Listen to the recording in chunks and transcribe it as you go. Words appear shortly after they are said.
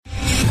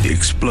The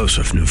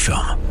explosive new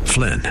film,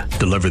 Flynn,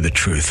 Deliver the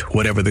Truth,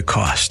 Whatever the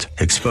Cost,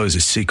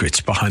 exposes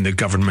secrets behind the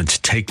government's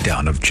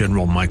takedown of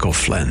General Michael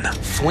Flynn.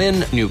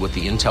 Flynn knew what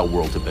the intel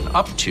world had been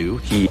up to.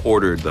 He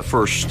ordered the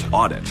first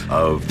audit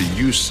of the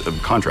use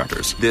of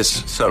contractors.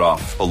 This set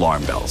off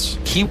alarm bells.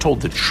 He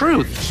told the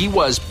truth. He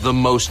was the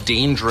most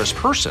dangerous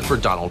person for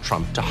Donald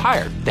Trump to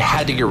hire. They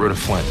had to get rid of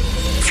Flynn.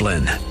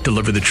 Flynn,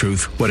 Deliver the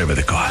Truth, Whatever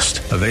the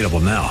Cost. Available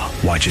now.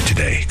 Watch it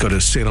today. Go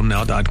to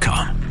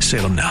salemnow.com.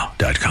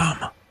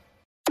 salemnow.com.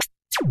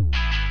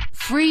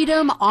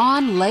 Freedom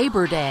on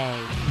Labor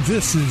Day.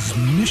 This is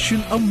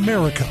Mission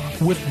America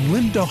with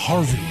Linda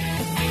Harvey.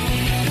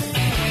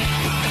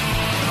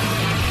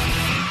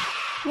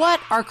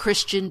 What are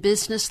Christian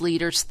business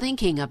leaders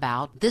thinking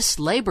about this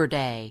Labor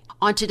Day?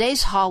 On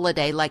today's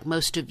holiday, like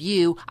most of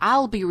you,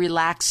 I'll be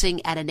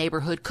relaxing at a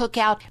neighborhood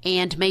cookout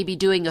and maybe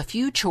doing a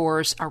few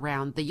chores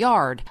around the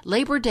yard.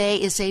 Labor Day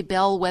is a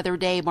bellwether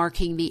day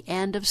marking the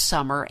end of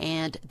summer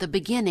and the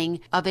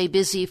beginning of a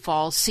busy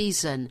fall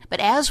season.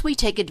 But as we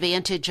take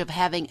advantage of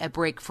having a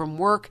break from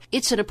work,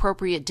 it's an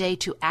appropriate day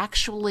to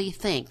actually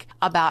think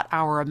about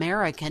our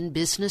American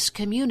business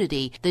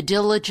community, the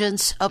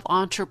diligence of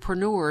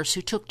entrepreneurs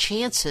who took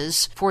chances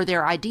for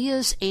their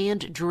ideas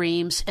and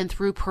dreams and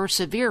through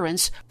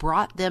perseverance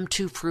brought them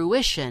to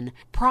fruition.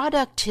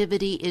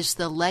 Productivity is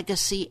the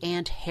legacy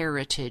and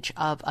heritage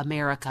of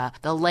America,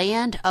 the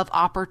land of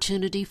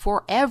opportunity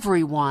for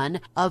everyone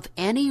of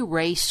any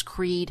race,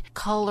 creed,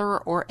 color,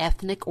 or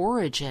ethnic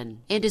origin.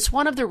 And it's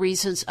one of the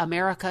reasons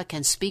America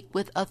can speak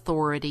with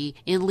authority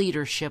in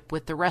leadership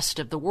with the rest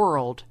of the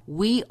world.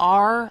 We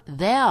are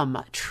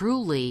them,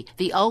 truly,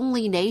 the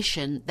only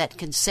nation that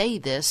can say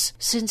this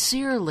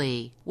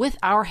sincerely. With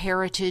our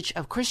heritage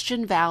of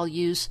Christian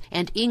values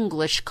and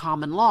English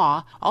common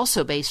law,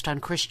 also based on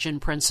Christian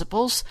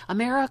principles,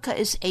 America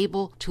is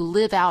able to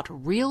live out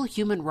real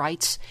human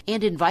rights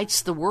and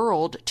invites the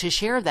world to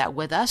share that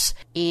with us,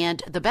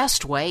 and the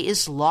best way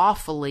is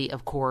lawfully,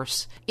 of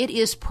course. It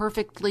is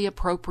perfectly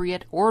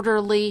appropriate,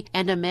 orderly,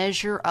 and a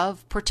measure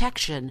of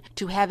protection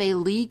to have a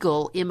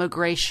legal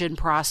immigration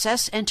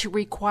process and to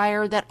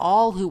require that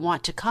all who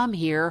want to come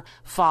here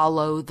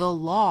follow the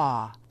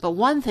law. But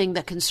one thing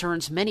that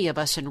concerns many of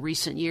us in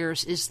recent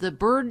years is the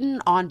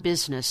burden on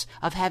business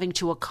of having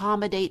to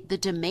accommodate the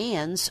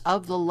demands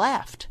of the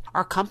left.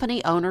 Are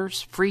company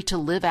owners free to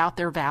live out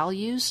their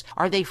values?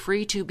 Are they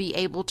free to be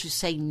able to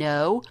say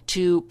no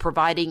to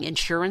providing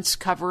insurance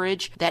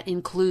coverage that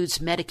includes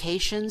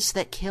medications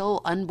that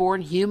kill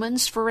unborn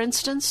humans, for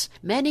instance?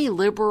 Many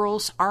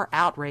liberals are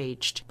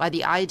outraged by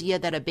the idea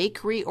that a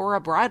bakery or a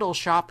bridal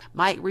shop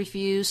might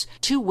refuse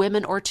 2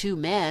 women or 2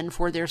 men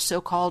for their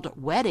so-called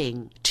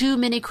wedding. Too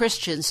many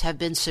Christians have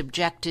been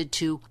subjected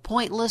to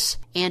pointless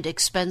and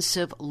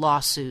expensive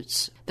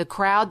lawsuits. The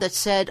crowd that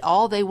said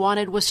all they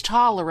wanted was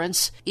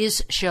tolerance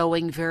is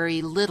showing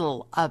very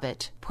little of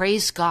it.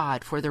 Praise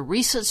God for the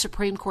recent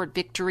Supreme Court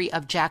victory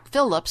of Jack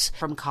Phillips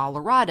from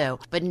Colorado.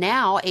 But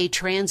now a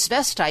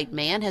transvestite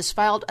man has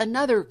filed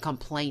another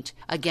complaint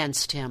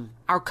against him.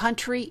 Our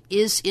country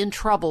is in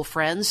trouble,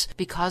 friends,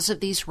 because of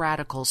these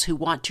radicals who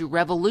want to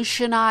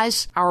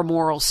revolutionize our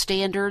moral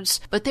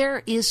standards. But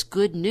there is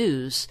good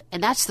news,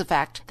 and that's the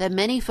fact that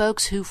many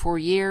folks who for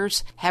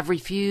years have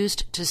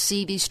refused to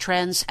see these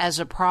trends as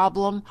a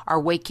problem are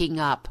waking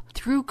up.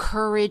 Through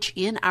courage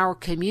in our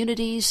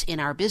communities, in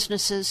our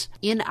businesses,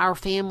 in our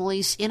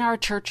families, in our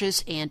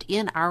churches, and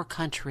in our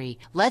country.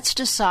 Let's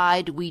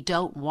decide we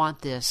don't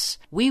want this.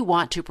 We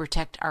want to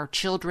protect our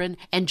children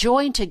and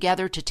join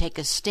together to take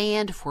a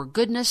stand for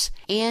goodness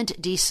and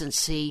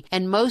decency,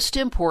 and most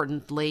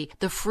importantly,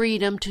 the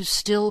freedom to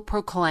still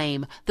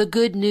proclaim the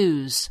good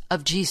news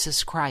of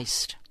Jesus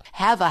Christ.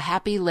 Have a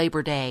happy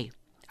Labor Day.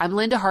 I'm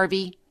Linda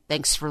Harvey.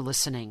 Thanks for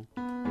listening.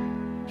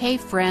 Hey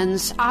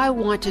friends, I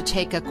want to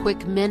take a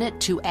quick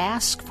minute to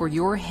ask for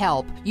your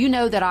help. You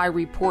know that I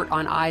report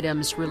on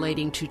items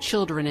relating to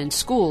children in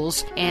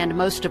schools, and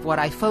most of what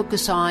I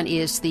focus on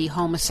is the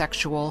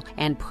homosexual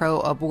and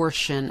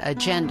pro-abortion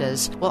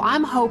agendas. Well,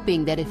 I'm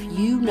hoping that if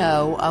you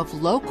know of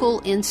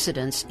local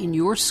incidents in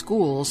your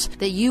schools,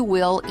 that you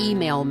will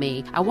email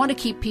me. I want to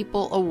keep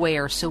people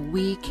aware so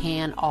we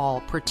can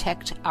all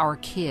protect our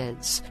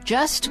kids.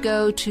 Just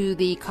go to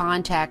the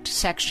contact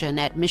section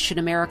at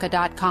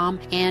missionamerica.com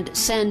and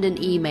send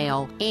an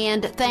email.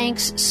 And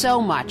thanks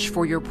so much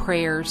for your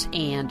prayers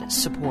and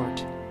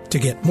support. To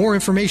get more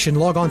information,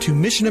 log on to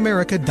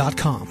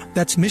missionamerica.com.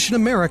 That's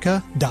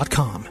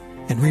missionamerica.com.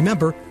 And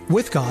remember,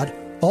 with God,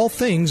 all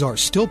things are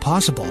still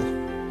possible.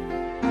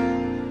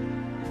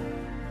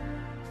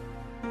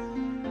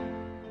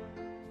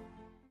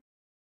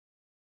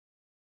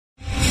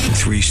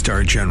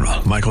 3-star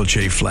General Michael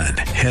J. Flynn,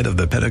 head of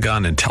the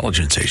Pentagon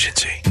Intelligence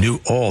Agency, knew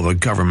all the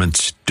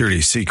government's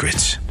dirty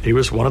secrets. He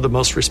was one of the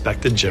most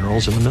respected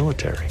generals in the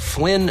military.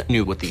 Flynn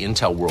knew what the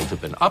intel world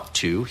had been up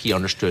to. He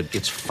understood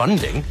its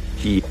funding.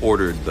 He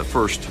ordered the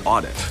first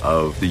audit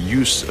of the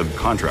use of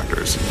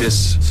contractors.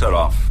 This set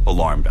off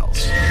alarm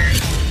bells.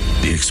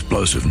 The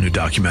explosive new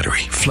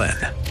documentary, Flynn,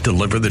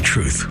 deliver the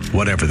truth,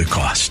 whatever the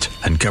cost,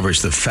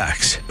 uncovers the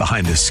facts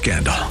behind the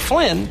scandal.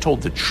 Flynn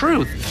told the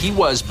truth. He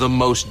was the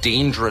most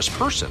dangerous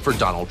person for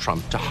Donald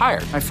Trump to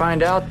hire. I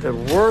find out the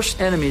worst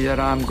enemy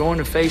that I'm going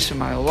to face in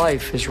my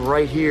life is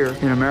right here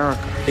in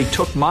America. They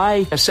took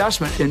my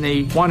assessment and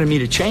they wanted me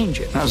to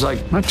change it. And I was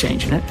like, I'm not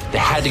changing it. They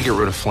had to get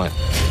rid of Flynn.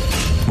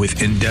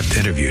 With in-depth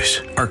interviews,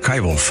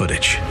 archival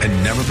footage,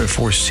 and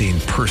never-before-seen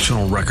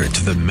personal records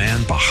of the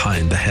man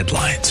behind the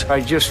headlines.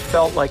 I just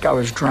felt like I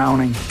was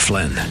drowning.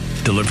 Flynn,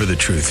 deliver the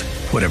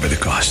truth, whatever the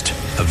cost.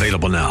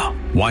 Available now.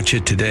 Watch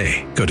it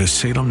today. Go to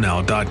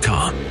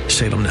salemnow.com.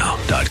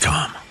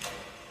 salemnow.com.